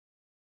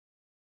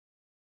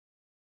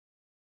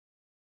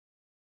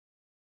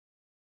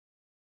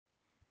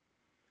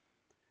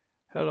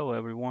Hello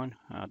everyone,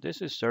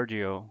 this is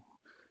Sergio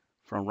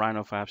from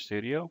Rhino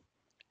Studio,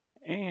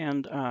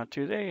 and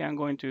today I'm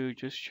going to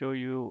just show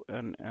you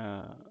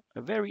a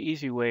very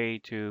easy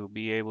way to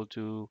be able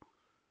to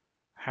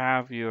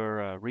have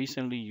your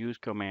recently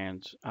used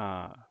commands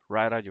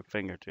right at your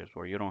fingertips,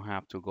 where you don't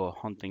have to go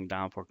hunting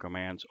down for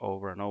commands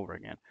over and over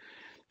again.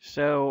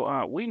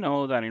 So we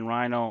know that in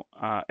Rhino,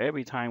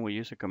 every time we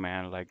use a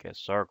command like a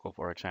circle,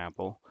 for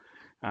example,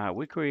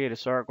 we create a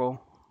circle.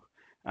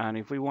 And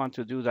if we want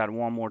to do that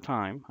one more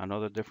time,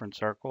 another different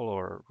circle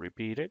or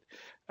repeat it,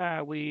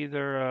 we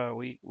either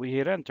we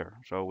hit enter.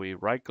 So we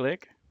right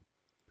click,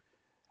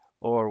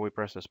 or we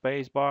press the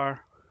space bar,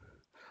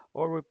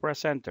 or we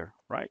press enter,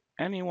 right?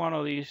 Any one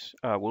of these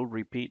will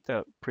repeat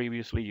the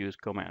previously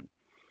used command.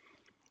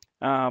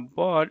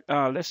 But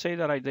let's say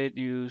that I did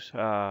use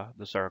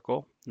the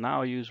circle.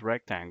 Now I use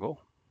rectangle.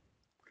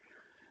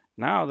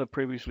 Now the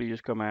previously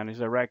used command is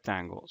a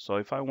rectangle. So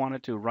if I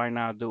wanted to right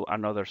now do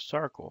another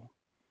circle,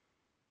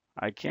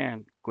 I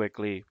can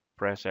quickly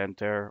press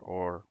enter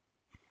or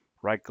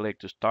right click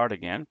to start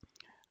again.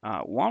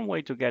 One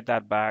way to get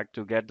that back,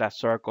 to get that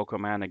circle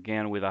command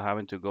again without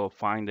having to go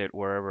find it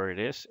wherever it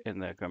is in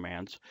the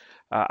commands,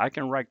 I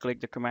can right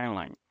click the command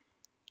line.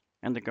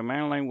 And the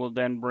command line will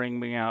then bring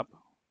me up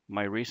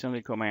my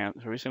recently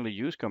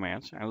used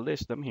commands and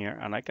list them here.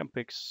 And I can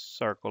pick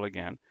circle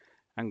again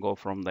and go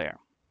from there.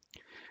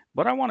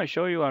 But I want to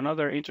show you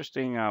another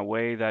interesting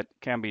way that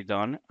can be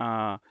done.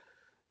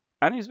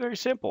 And it's very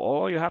simple.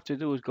 All you have to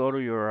do is go to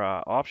your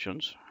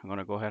options. I'm going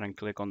to go ahead and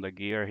click on the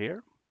gear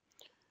here,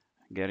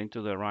 get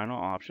into the Rhino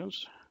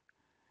options,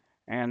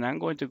 and I'm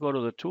going to go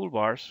to the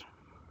toolbars,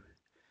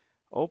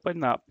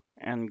 open up,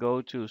 and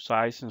go to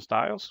size and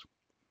styles.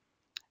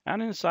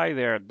 And inside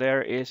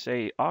there is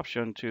a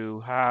option to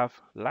have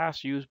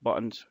last used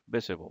buttons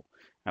visible.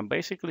 And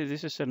basically,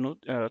 this is a new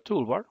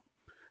toolbar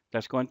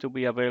that's going to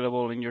be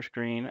available in your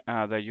screen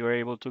that you're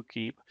able to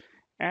keep,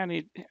 and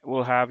it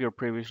will have your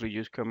previously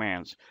used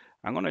commands.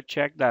 I'm going to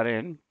check that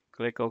in,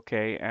 click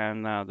OK,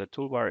 and the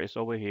toolbar is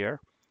over here.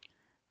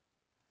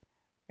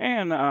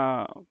 And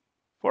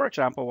for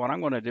example, what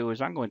I'm going to do is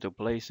I'm going to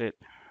place it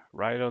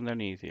right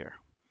underneath here.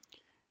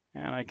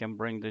 And I can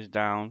bring this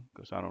down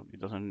because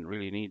it doesn't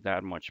really need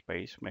that much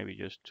space, maybe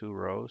just 2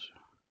 rows.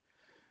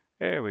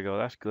 There we go,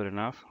 that's good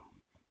enough.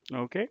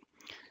 Okay,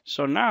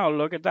 so now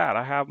look at that.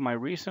 I have my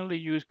recently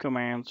used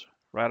commands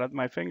right at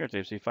my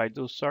fingertips. If I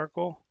do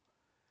circle,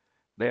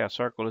 there,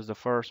 circle is the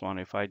first one.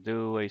 If I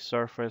do a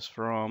surface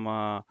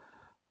from,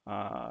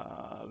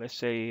 let's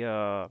say,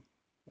 a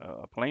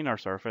planar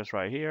surface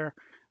right here,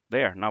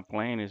 there, now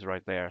plane is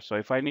right there. So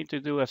if I need to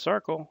do a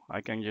circle,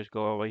 I can just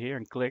go over here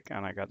and click,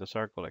 and I got the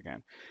circle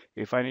again.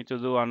 If I need to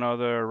do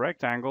another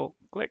rectangle,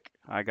 click,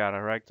 I got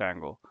a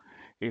rectangle.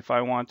 If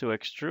I want to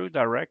extrude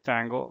a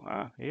rectangle,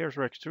 here's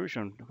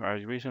extrusion. I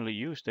recently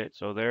used it,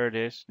 so there it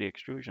is, the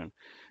extrusion.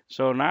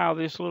 So now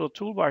this little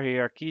toolbar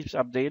here keeps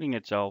updating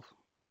itself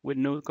with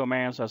new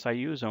commands as I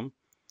use them,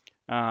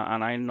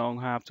 and I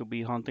don't have to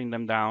be hunting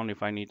them down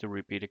if I need to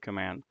repeat a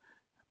command.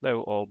 They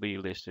will all be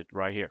listed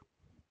right here.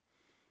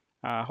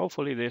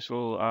 Hopefully this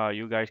will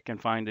you guys can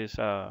find this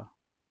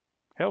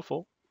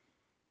helpful.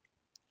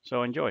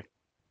 So enjoy.